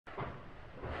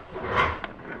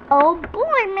Oh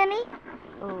boy, Minnie.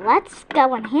 Let's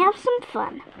go and have some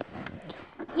fun.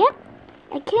 Yep,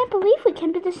 I can't believe we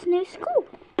came to this new school.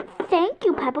 Thank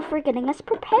you, Peppa, for getting us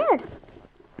prepared.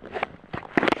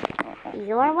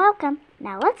 You're welcome.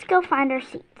 Now let's go find our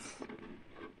seats.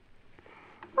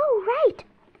 Oh, right.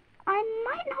 I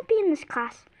might not be in this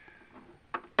class.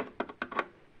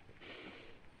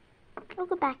 I'll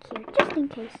go back here, just in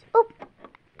case. Oh,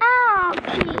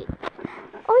 ouchie.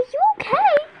 Are you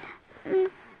okay?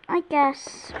 I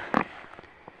guess.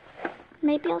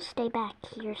 Maybe I'll stay back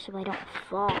here so I don't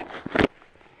fall.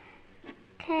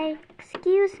 Okay,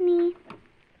 excuse me.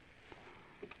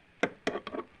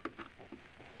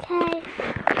 Okay.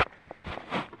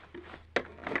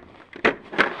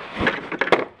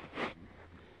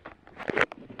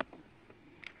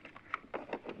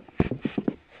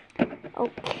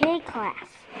 Okay, class.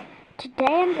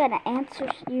 Today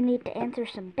you need to answer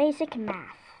some basic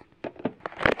math.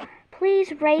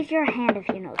 Please raise your hand if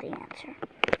you know the answer.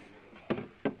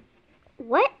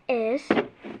 What is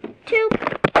 2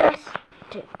 plus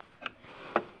 2?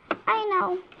 I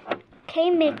know.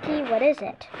 Okay, Mickey, what is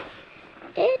it?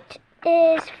 It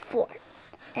is 4.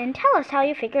 And tell us how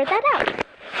you figured that out.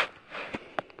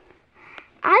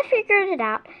 I figured it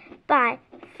out by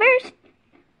first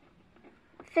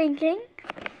thinking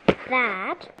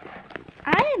that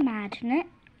I imagine it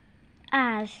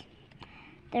as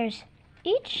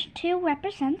each 2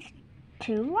 represents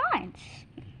 2 lines.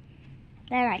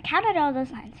 Then I counted all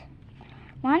those lines.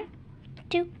 1,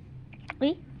 2,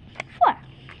 3, 4.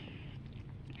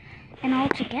 And all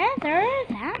together,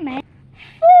 that makes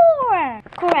 4.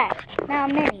 Correct. Now,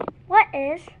 Minnie,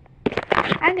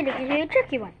 I'm going to give you a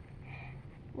tricky one.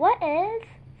 What is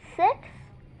 6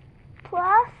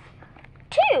 plus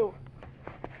 2?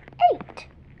 8.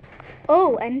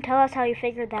 Oh, and tell us how you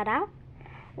figured that out.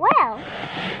 Well,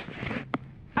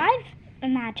 I've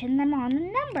imagined them on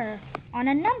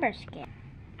a number scale.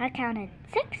 I counted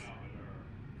 6,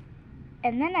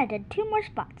 and then I did 2 more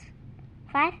spots.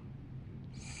 5,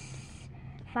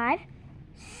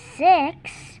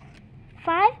 6,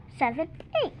 5, 7,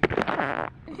 8.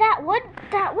 That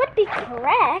would be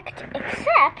correct,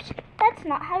 except that's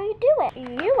not how you do it.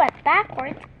 You went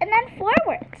backwards and then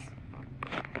forwards.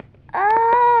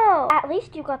 Oh, at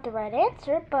least you got the right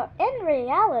answer, but in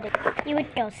reality, you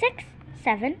would go 6,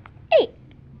 7, 8.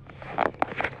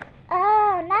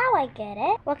 Oh, now I get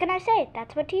it. What can I say?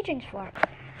 That's what teaching's for.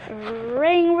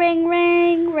 Ring, ring,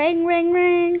 ring, ring, ring,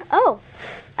 ring. Oh,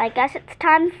 I guess it's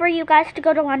time for you guys to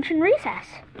go to lunch and recess.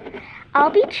 I'll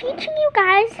be teaching you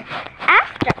guys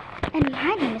after. And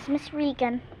my name is Miss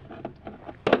Regan.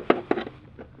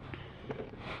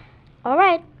 All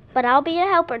right, but I'll be a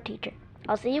helper teacher.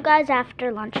 I'll see you guys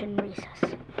after lunch and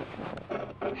recess.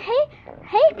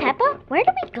 Hey, Peppa, where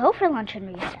do we go for lunch and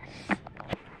recess?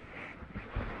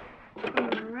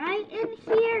 Right in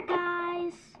here,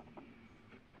 guys.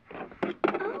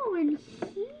 Oh, in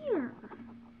here.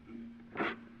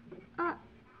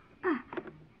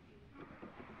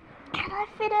 Can I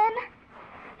fit in?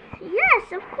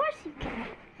 Yes, of course you can.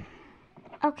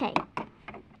 Okay.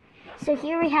 So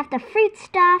here we have the fruit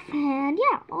stuff and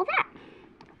yeah, all that.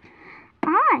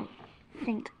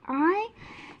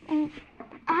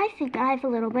 I think I have a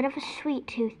little bit of a sweet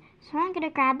tooth. So I'm going to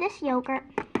grab this yogurt.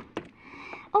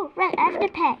 Oh, right, I have to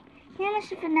pay. Here,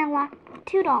 Mr. Vanilla,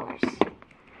 $2.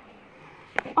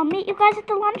 I'll meet you guys at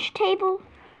the lunch table.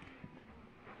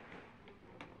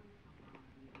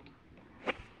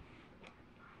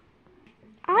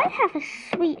 I have a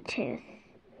sweet tooth.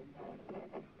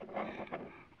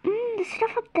 The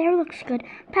stuff up there looks good.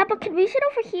 Peppa, can we sit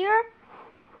over here?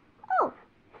 Oh,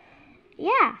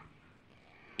 yeah.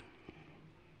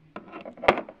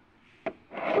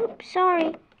 Oops,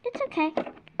 sorry. It's okay.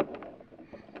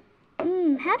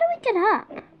 How do we get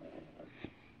up?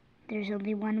 There's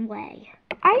only one way.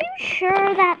 Are you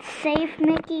sure that's safe,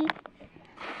 Mickey?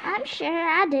 I'm sure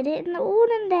I did it in the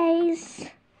olden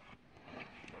days.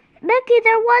 Mickey,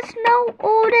 there was no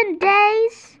olden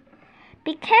days.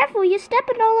 Be careful, you're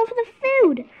stepping all over the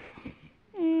food.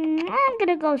 I'm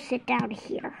gonna go sit down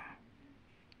here.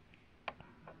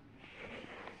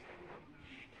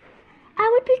 I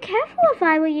would be careful if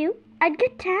I were you. I'd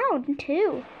get down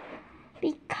too,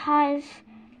 because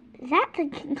that thing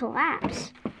can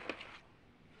collapse.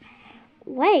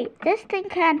 Wait, this thing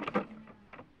can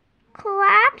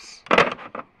collapse?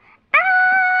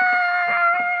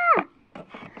 Ah!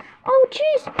 Oh,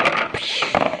 jeez.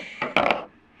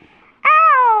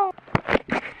 Ow!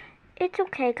 It's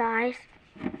okay, guys.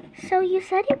 So you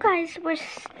said you guys were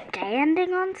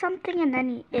standing on something and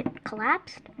then it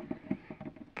collapsed?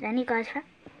 Then you guys fell?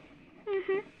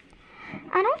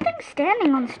 I don't think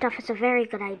standing on stuff is a very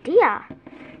good idea.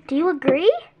 Do you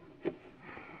agree?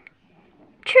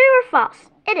 True or false?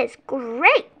 It is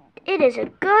great. It is a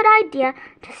good idea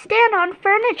to stand on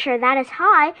furniture that is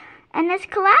high and is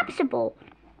collapsible.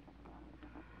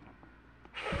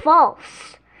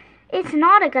 False. It's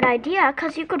not a good idea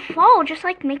because you could fall just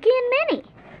like Mickey and Minnie.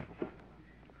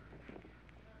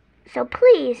 So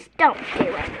please don't do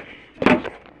it.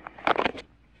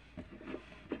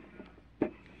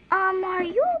 Are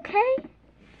you okay?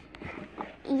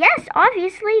 Yes,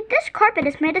 obviously. This carpet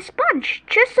is made of sponge,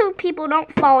 just so people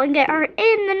don't fall and get hurt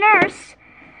in the nurse.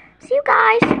 See you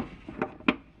guys.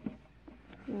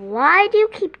 Why do you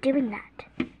keep doing that?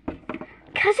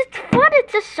 Because it's fun.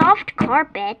 It's a soft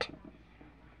carpet.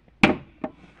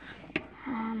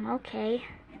 Okay.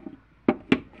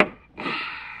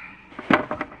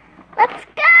 Let's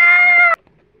go!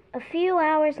 A few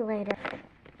hours later.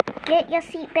 Get your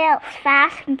seatbelts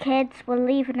fastened, kids. We're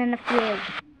leaving in a few.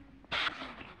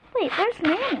 Wait, where's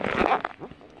Minnie?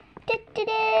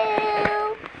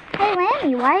 Hey,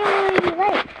 Lammy, why are you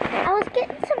late? I was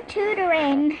getting some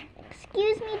tutoring.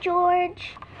 Excuse me,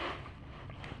 George.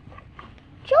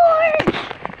 George!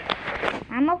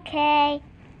 I'm okay.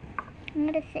 I'm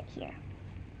gonna sit here.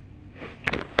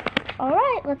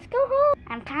 Alright, let's go home.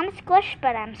 I'm kind of squished,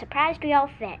 but I'm surprised we all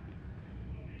fit.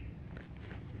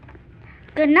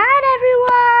 Good night,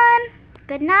 everyone.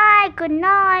 Good night, good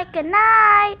night, good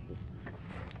night.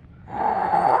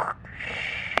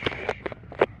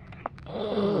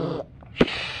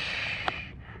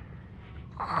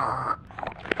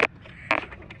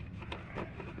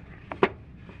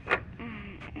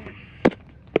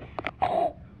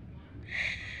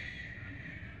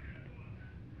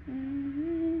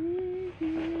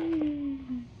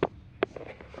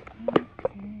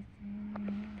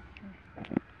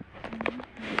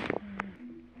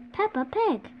 Peppa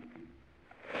Pig.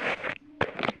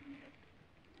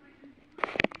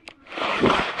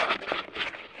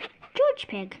 George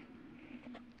Pig.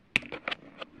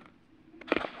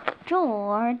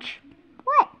 George.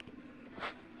 What?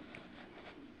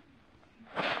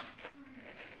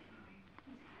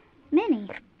 Minnie.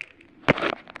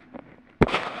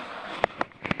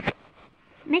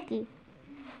 Mickey.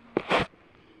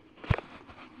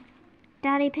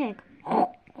 Daddy Pig.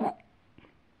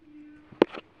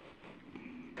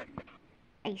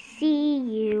 I see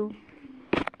you.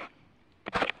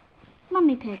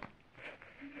 Mummy Pig.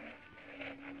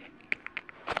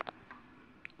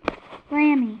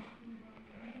 Lammy.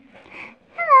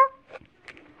 Hello.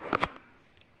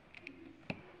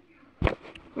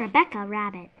 Rebecca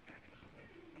Rabbit.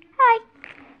 Hi.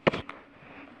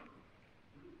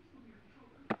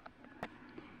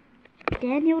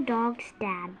 Daniel Dog's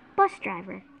dad, bus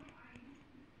driver.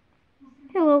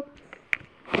 Hello.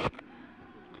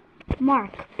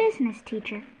 Mark, business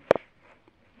teacher.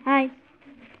 Hi.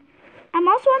 I'm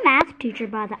also a math teacher,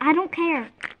 by the way. I don't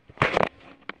care.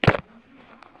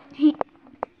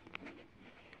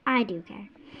 I do care.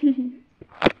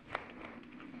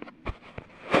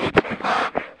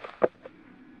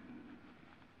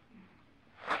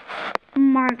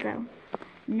 Margot,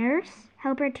 nurse,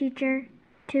 helper teacher,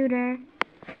 tutor,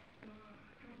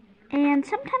 and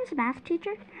sometimes a math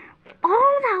teacher.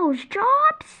 All those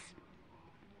jobs!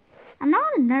 I'm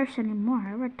not a nurse anymore.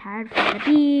 I retired from the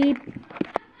beep.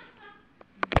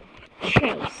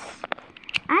 Chase.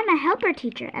 I'm a helper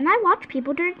teacher, and I watch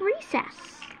people during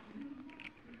recess.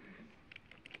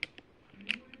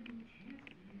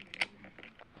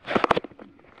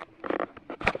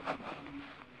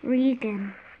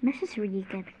 Regan. Mrs.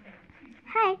 Regan.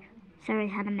 Hi. Sorry, I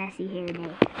had a messy hair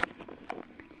day.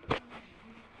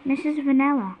 Mrs.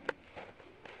 Vanilla.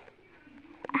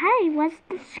 Hi, what's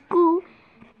the school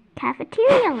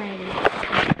cafeteria lady?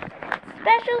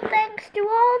 Special thanks to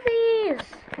all the